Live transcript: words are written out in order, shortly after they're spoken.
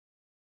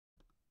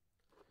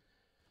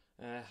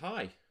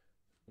Hi,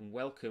 and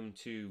welcome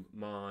to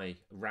my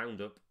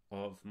roundup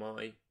of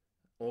my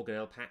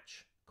Organelle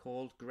patch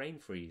called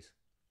GrainFreeze.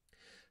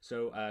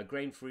 So,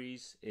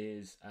 GrainFreeze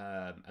is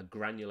a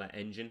granular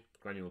engine,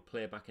 granular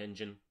playback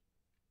engine,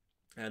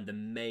 and the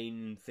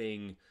main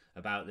thing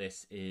about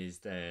this is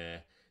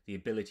the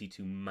ability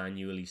to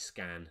manually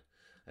scan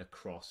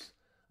across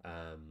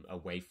a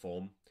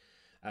waveform.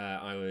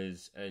 I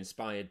was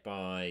inspired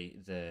by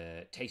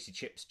the Tasty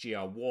Chips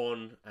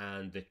GR1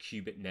 and the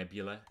Qubit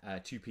Nebula,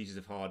 two pieces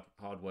of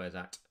hardware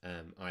that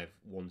I've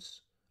once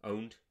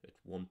owned at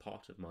one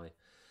part of my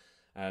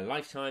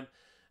lifetime.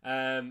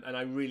 And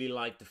I really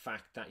liked the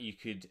fact that you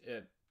could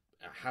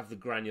have the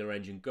granular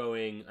engine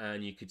going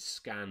and you could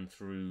scan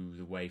through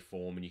the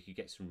waveform and you could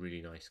get some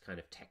really nice kind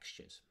of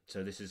textures.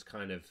 So this is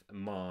kind of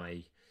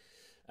my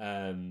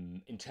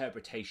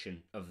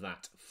interpretation of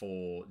that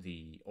for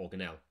the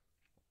Organelle.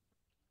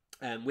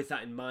 With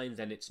that in mind,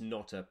 then it's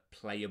not a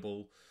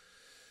playable,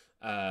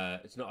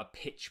 it's not a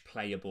pitch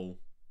playable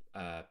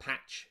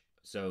patch.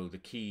 So the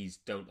keys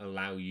don't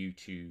allow you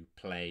to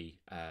play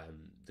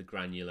the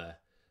granular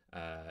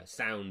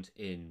sound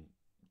in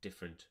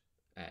different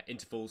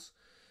intervals.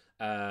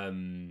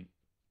 It's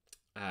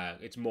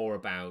more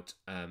about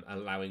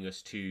allowing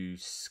us to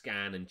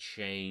scan and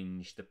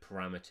change the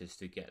parameters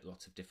to get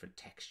lots of different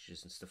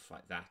textures and stuff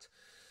like that,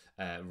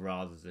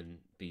 rather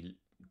than be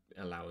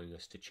allowing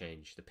us to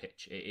change the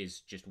pitch. It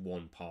is just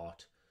one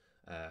part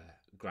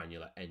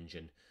granular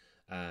engine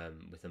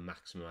with a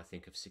maximum, I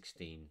think, of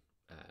 16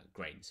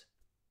 grains.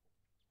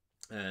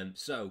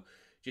 So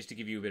just to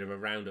give you a bit of a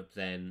roundup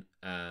then,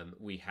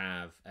 we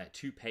have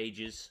 2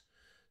 pages.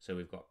 So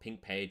we've got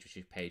pink page, which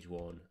is page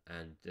 1,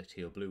 and the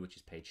teal blue, which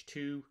is page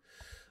 2.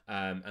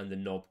 And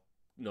the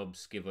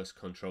knobs give us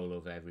control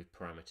over every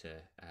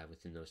parameter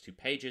within those 2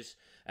 pages.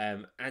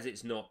 As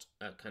it's not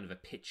kind of a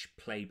pitch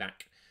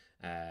playback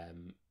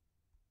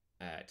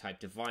type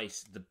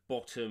device, the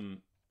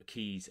bottom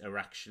keys are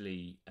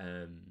actually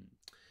the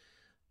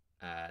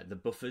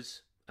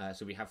buffers.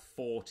 So we have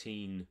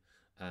 14,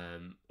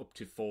 up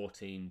to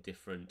 14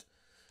 different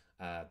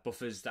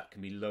buffers that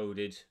can be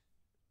loaded,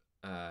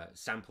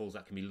 samples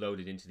that can be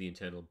loaded into the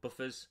internal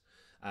buffers.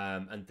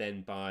 And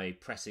then by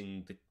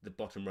pressing the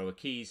bottom row of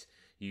keys,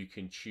 you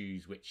can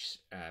choose which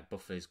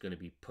buffer is going to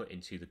be put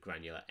into the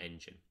granular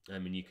engine.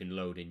 And you can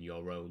load in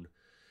your own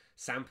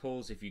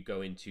samples. If you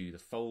go into the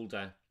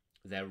folder,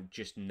 they're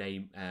just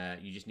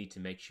you just need to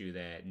make sure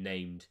they're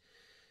named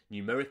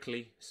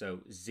numerically.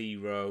 So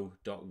 0.wav,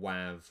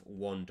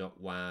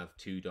 1.wav,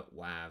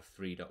 2.wav,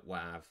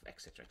 3.wav,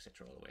 etc.,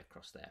 all the way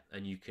across there.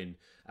 And you can,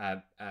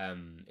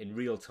 in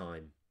real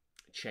time,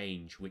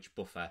 change which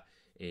buffer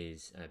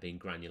is being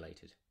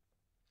granulated.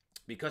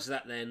 Because of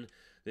that, then,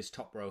 this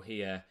top row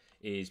here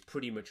is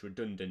pretty much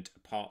redundant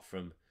apart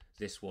from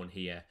this one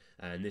here,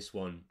 and this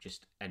one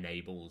just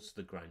enables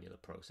the granular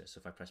process.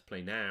 So if I press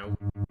play now,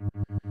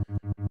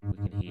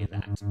 we can hear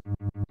that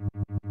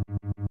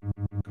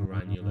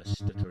granular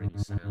stuttering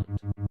sound.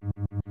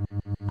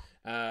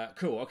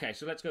 Cool, okay,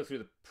 so let's go through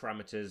the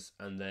parameters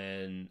and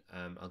then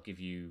I'll give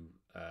you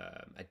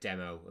a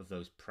demo of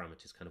those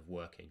parameters kind of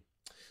working.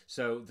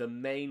 So the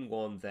main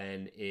one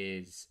then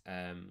is,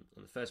 on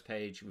the first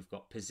page, we've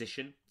got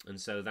position, and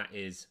so that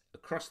is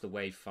across the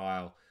wave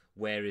file,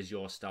 where is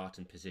your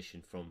starting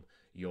position from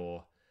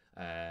your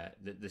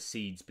the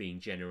seeds being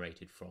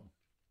generated from.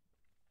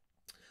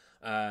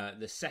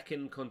 The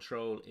second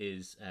control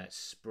is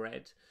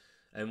spread,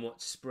 and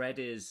what spread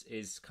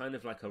is kind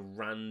of like a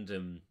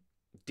random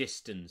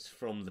distance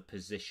from the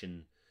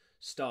position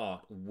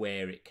start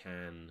where it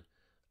can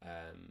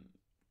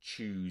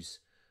choose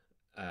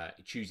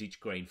each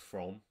grain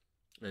from,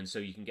 and so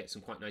you can get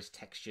some quite nice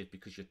texture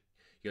because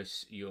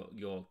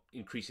you're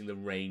increasing the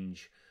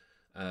range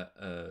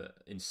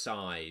in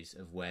size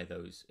of where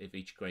if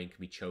each grain can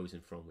be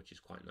chosen from, which is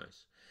quite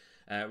nice.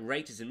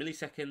 Rate is in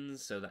milliseconds,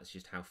 so that's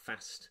just how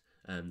fast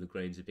the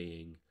grains are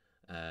being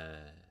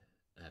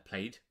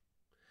played.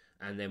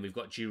 And then we've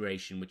got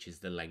duration, which is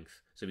the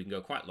length, so we can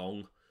go quite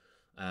long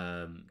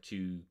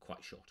to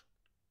quite short.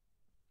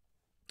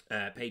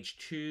 Page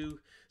 2,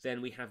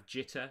 then we have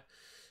jitter.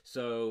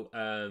 So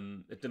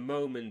at the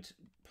moment,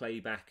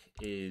 playback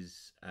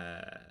is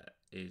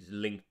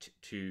linked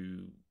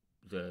to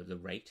the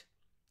rate.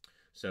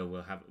 So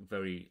we'll have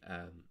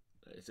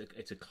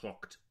it's a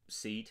clocked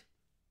seed.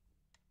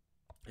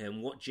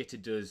 And what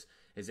jitter does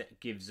is it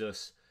gives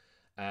us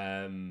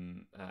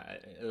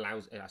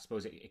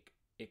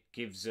it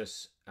gives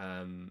us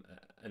an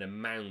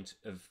amount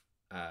of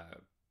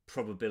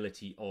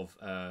probability of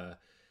a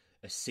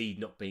seed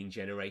not being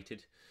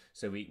generated,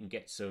 so we can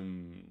get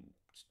some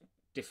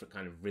different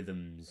kind of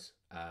rhythms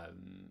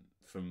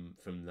from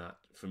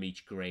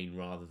each grain,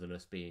 rather than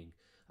us being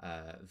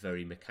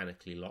very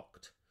mechanically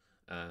locked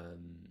or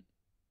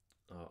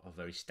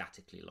very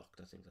statically locked.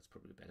 I think that's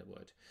probably a better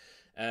word.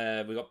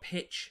 We've got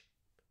pitch,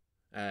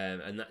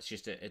 and that's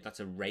just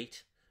that's a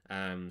rate.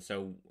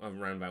 So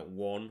around about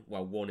 1.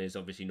 Well, 1 is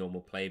obviously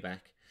normal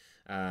playback.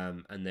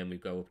 and then we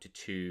go up to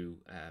 2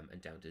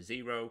 and down to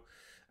 0.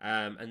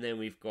 And then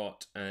we've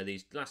got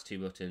these last 2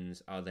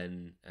 buttons are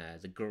then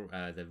the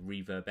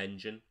reverb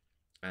engine.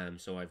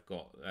 So I've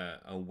got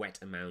a wet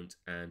amount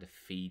and a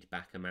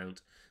feedback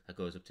amount that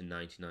goes up to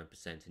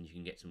 99%, and you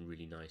can get some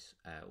really nice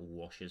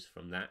washes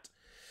from that.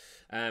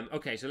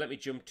 Okay, so let me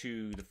jump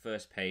to the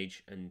first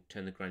page and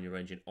turn the granular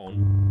engine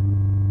on.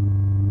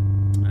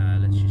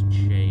 Let's just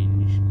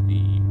change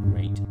the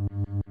rate.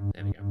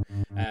 There we go.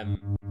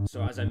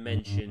 So as I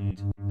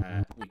mentioned,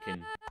 we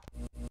can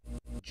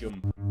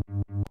jump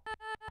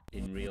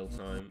in real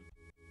time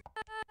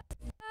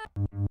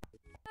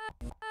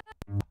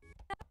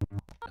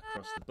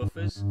across the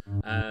buffers.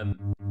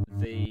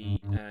 The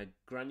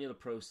granular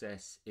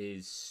process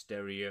is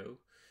stereo,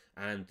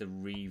 and the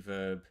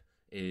reverb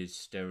is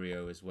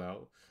stereo as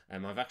well.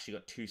 I've actually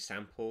got 2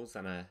 samples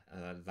that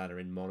are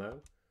in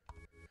mono,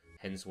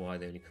 hence why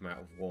they only come out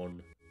of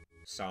one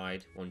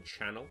side, one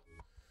channel,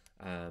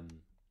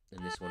 and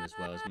this one as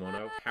well as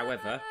mono.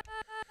 However,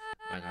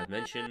 like I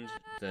mentioned,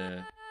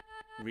 the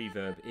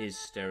reverb is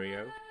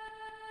stereo,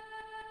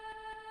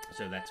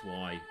 so that's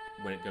why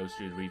when it goes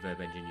through the reverb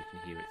engine you can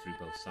hear it through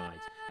both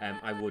sides.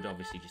 I would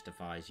obviously just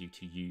advise you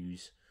to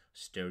use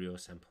stereo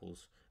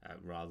samples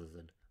rather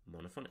than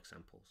monophonic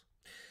samples,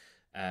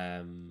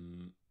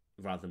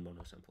 rather than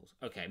mono samples.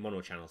 Okay,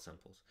 mono channel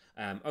samples.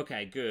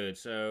 Okay, good.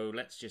 So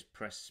let's just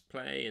press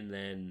play and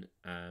then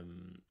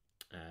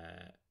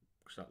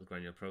start the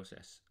granular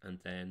process, and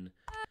then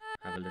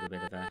have a little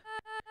bit of a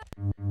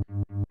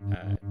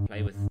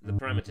play with the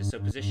parameters. So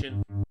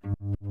position,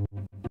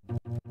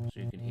 so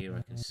you can hear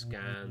I can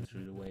scan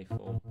through the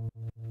waveform.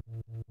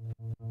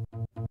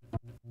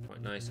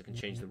 Quite nice. I can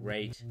change the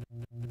rate,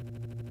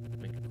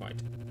 make it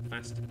quite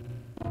fast,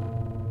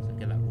 so I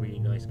get that really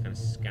nice kind of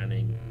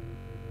scanning,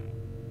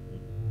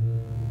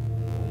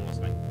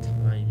 almost like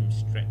time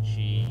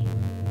stretchy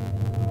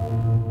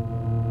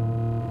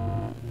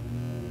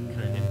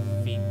kind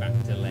of feedback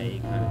delay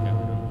kind of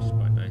going on, which is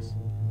quite nice.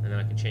 And then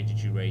I can change the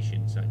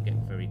duration, so I can get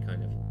very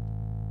kind of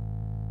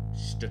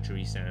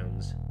stuttery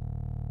sounds,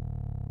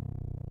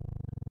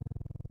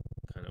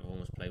 kind of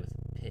almost play with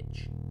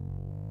pitch,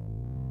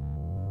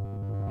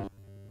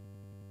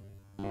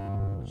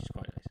 which is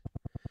quite nice.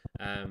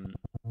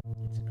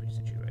 Let's increase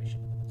the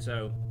duration.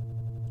 So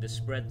the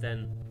spread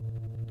then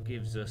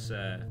gives us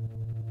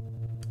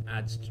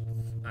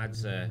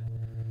adds a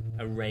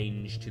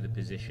range to the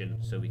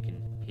position, so we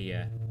can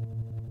hear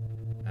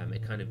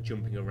it kind of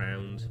jumping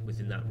around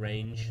within that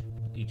range,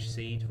 each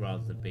seed,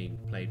 rather than being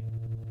played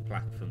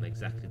back from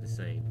exactly the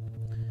same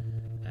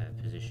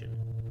position.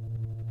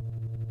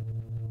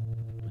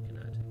 We can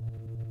add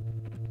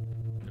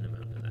an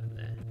amount of that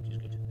there, which is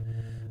good.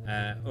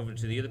 Over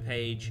to the other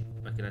page,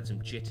 I can add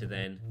some jitter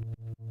then,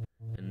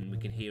 and we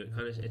can hear it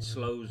kind of, it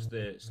slows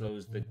the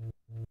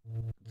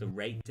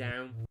rate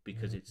down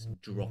because it's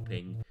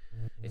dropping.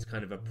 It's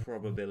kind of a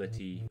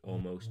probability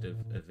almost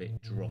of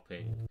it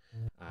dropping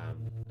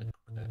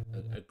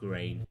a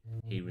grain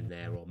here and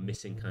there, or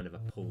missing kind of a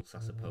pulse, I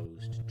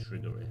suppose, to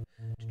trigger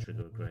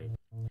a grain.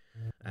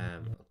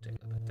 I'll take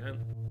that back down,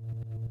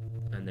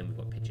 and then we've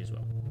got pitch as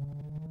well.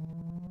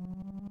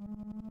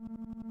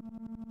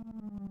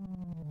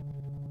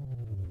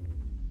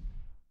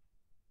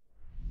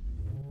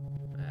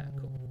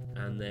 Cool.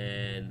 And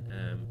then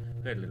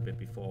we heard a little bit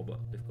before, but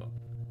we've got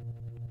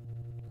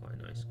quite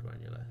a nice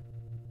granular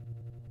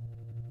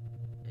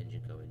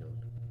engine going on.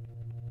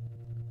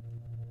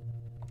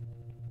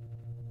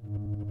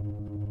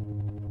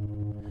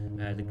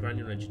 The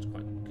granular engine's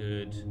quite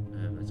good.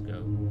 Let's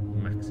go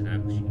max it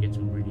out, because you can get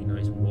some really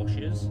nice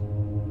washes.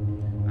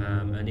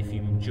 And if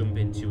you jump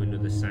into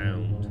another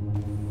sound,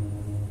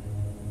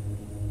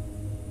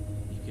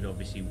 you can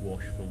obviously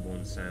wash from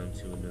one sound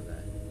to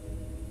another.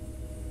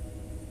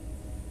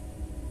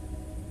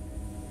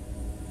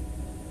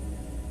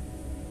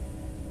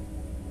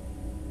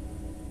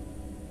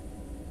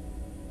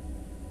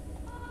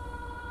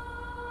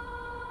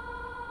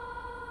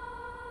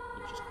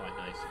 Which is quite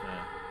nice for,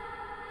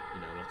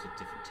 you know, lots of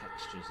different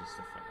textures and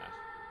stuff like that.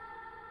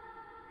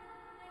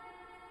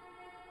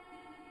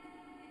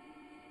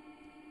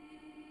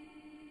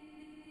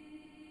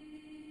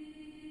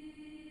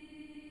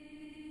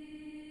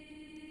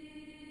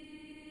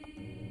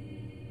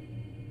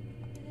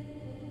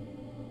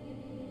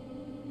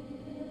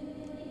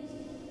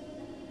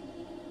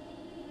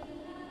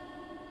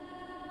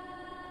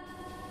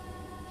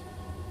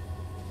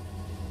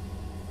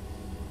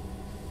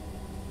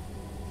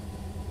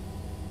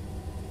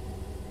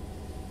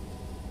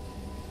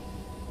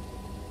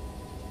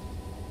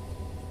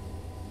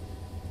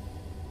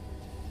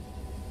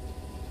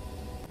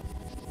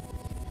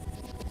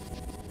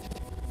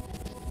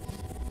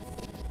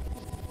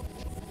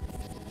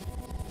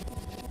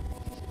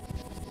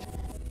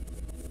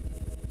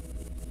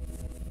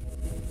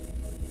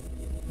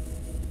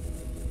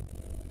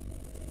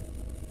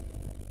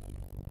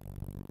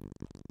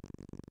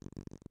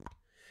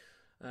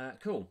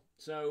 Cool.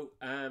 So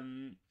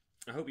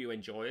I hope you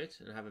enjoy it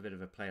and have a bit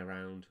of a play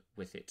around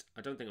with it.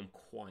 I don't think I'm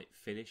quite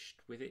finished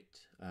with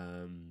it.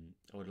 I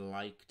would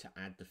like to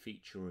add the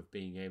feature of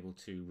being able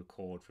to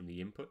record from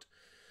the input.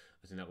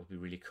 I think that would be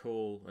really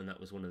cool, and that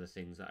was one of the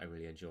things that I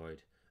really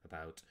enjoyed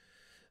about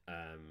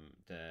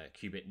the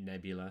Qubit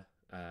Nebula.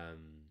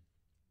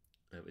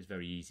 It was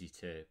very easy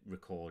to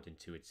record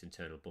into its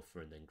internal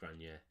buffer and then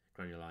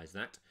granularize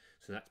that.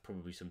 So that's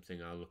probably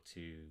something I'll look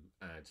to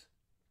add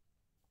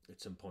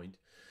at some point.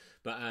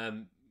 But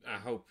I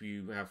hope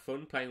you have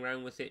fun playing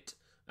around with it.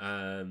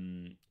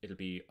 It'll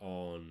be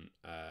on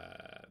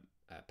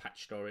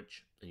patch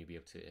storage, and you'll be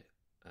able to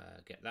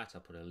get that.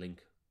 I'll put a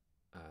link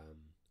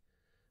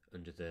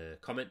under the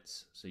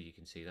comments so you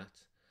can see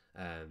that,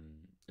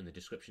 in the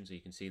description so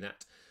you can see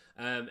that.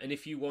 And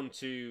if you want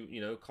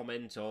to,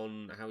 comment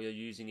on how you're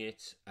using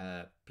it,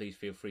 please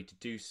feel free to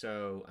do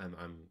so.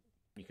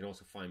 You can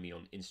also find me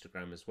on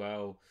Instagram as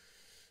well,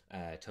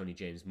 Tony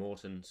James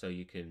Morton. So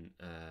you can,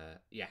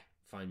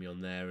 find me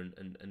on there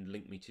and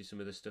link me to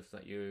some of the stuff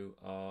that you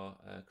are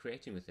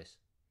creating with this.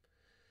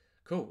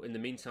 Cool. In the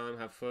meantime,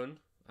 have fun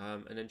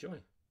and enjoy.